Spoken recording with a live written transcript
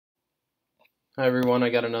Hi everyone, I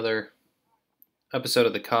got another episode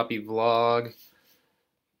of the copy vlog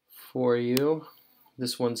for you.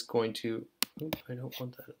 This one's going to, I don't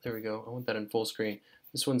want that, there we go, I want that in full screen.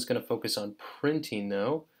 This one's going to focus on printing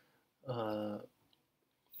though,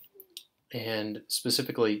 and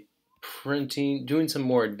specifically printing, doing some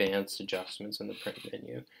more advanced adjustments in the print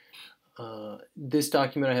menu. This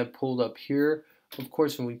document I have pulled up here, of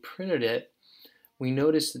course when we printed it, we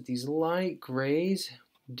noticed that these light grays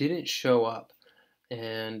didn't show up.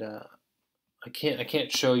 And I can't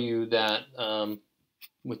show you that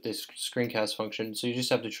with this screencast function, so you just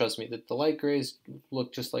have to trust me that the light grays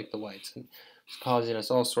look just like the whites, and it's causing us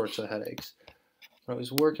all sorts of headaches. I was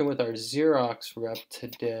working with our Xerox rep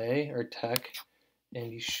today, our tech, and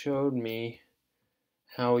he showed me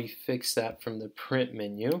how he fixed that from the print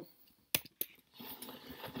menu.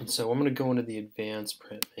 And so I'm going to go into the advanced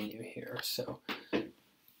print menu here. So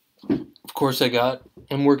of course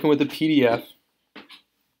I'm working with a PDF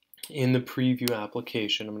in the preview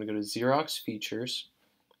application. I'm going to go to Xerox Features,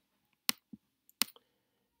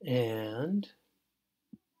 and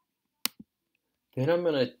then I'm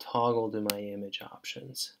going to toggle to my image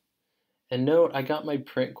options. And note, I got my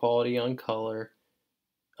print quality on color,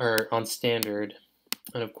 or on standard,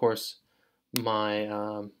 and of course my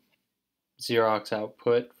Xerox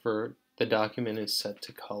output for the document is set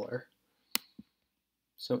to color.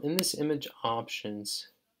 So in this image options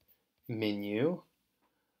menu,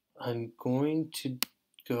 I'm going to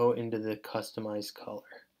go into the customize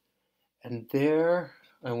color. And there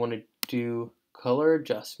I want to do color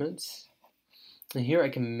adjustments. And here I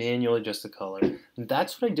can manually adjust the color. And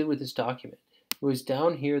that's what I did with this document. It was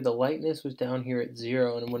down here, the lightness was down here at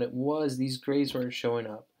 0, and when it was, these grays weren't showing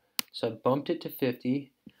up. So I bumped it to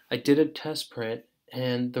 50. I did a test print,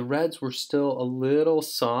 and the reds were still a little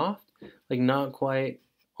soft, like not quite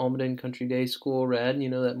Almaden Country Day School red, you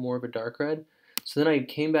know, that more of a dark red. So then I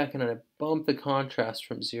came back and I bumped the contrast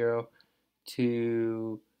from 0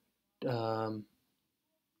 to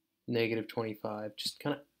negative 25, just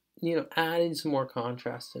kind of, you know, adding some more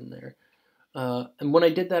contrast in there. And when I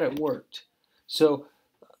did that, it worked. So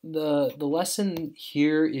the lesson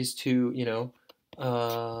here is to, you know,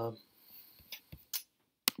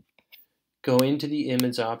 go into the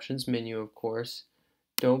image options menu, of course.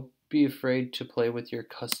 Don't be afraid to play with your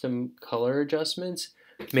custom color adjustments.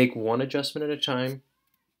 Make one adjustment at a time.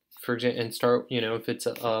 For example, and start, you know, if it's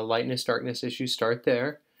a lightness darkness issue, start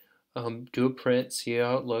there. Do a print, see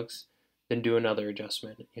how it looks, then do another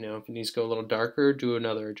adjustment. You know, if it needs to go a little darker, do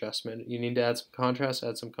another adjustment. You need to add some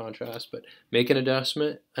contrast, but make an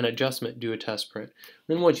adjustment, do a test print.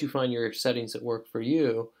 Then once you find your settings that work for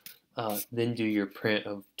you, then do your print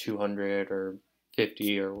of 200 or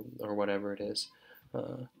 50 or whatever it is.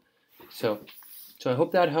 So I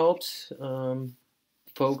hope that helps,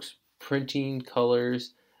 folks printing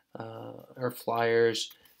colors or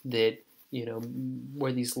flyers that, you know,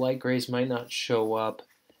 where these light grays might not show up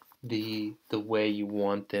the way you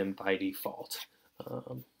want them by default.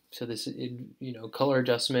 So this, you know, color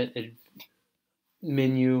adjustment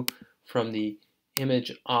menu from the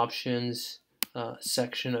image options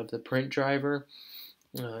section of the print driver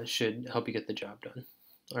should help you get the job done.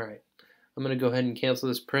 All right, I'm going to go ahead and cancel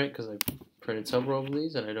this print because I've printed several of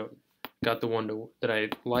these and I don't got the one that I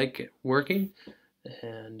like working,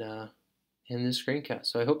 and in this screencast.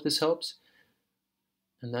 So I hope this helps,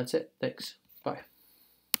 and that's it. Thanks. Bye.